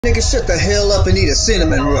Nigga, shut the hell up and eat a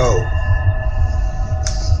cinnamon roll.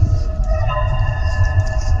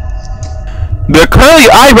 The curly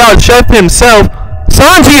eyebrow chef himself,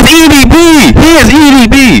 Sanji is EDB! He is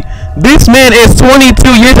EDB! This man is 22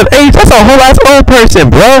 years of age. That's a whole ass old person,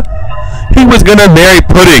 bruh. He was gonna marry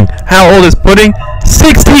Pudding. How old is Pudding?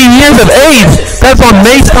 16 years of age! That's on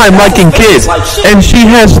May's time liking kids. And she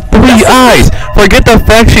has 3 eyes. Forget the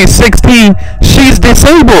fact she's 16. She's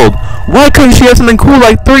disabled. Why couldn't she have something cool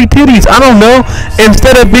like 3 titties? I don't know.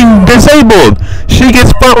 Instead of being disabled. She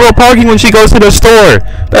gets front row parking when she goes to the store.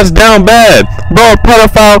 That's down bad. Bro, a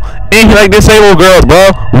pedophile ain't like disabled girls,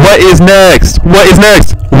 bro. What is next? What is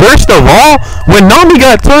next? Worst of all, when Nami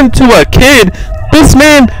got turned to a kid, this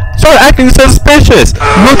man started acting suspicious.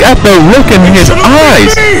 Look at the look in his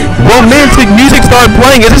eyes. Romantic music started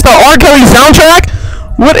playing. Is this the R. Kelly soundtrack?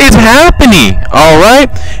 What is happening?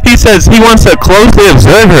 Alright? He says he wants to closely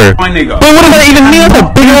observe her. But what does that even mean? That's a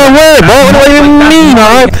big old word, bro. What does that even mean,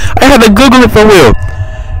 alright? I had to Google it for real.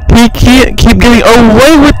 He can't keep getting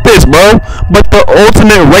away with this, bro. But the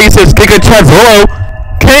ultimate racist Giga Chazoro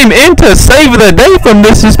came in to save the day from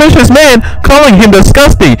this suspicious man, calling him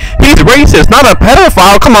disgusting. He's racist, not a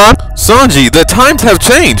pedophile. Come on. Sanji, the times have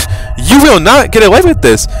changed. You will not get away with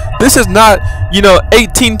this. This is not,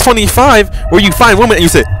 1825, where you find women and you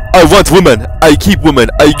say, I want women, I keep women,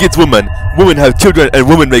 I get women, women have children, and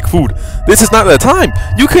women make food. This is not the time.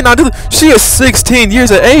 You cannot do this. She is 16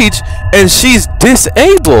 years of age, and she's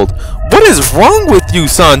disabled. What is wrong with you,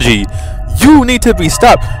 Sanji? You need to be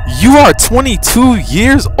stopped. You are 22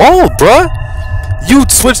 years old, bruh. You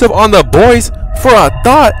switched up on the boys for a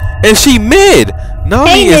thought, and she mid.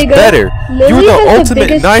 Nami is better. You're the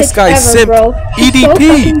ultimate nice guy simp.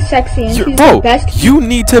 EDP. Bro, you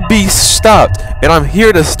need to be stopped, and I'm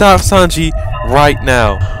here to stop Sanji right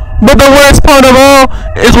now. But the worst part of all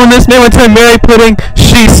is when this man went to marry Pudding,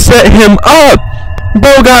 she set him up.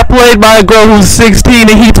 Bro got played by a girl who's 16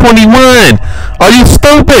 and he 21. Are you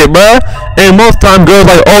stupid, bruh? And most time girls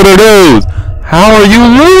like older dudes. How are you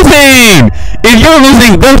losing? If you're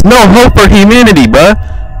losing, there's no hope for humanity, bruh.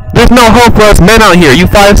 There's no hope for us men out here. You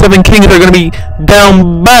 5'7" kings are gonna be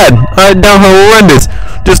down bad. Down horrendous.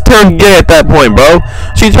 Just turn gay at that point, bro.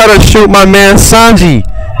 She tried to shoot my man Sanji.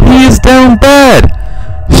 He is down bad.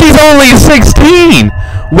 She's only 16.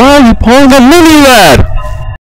 Why are you pulling a mini lad?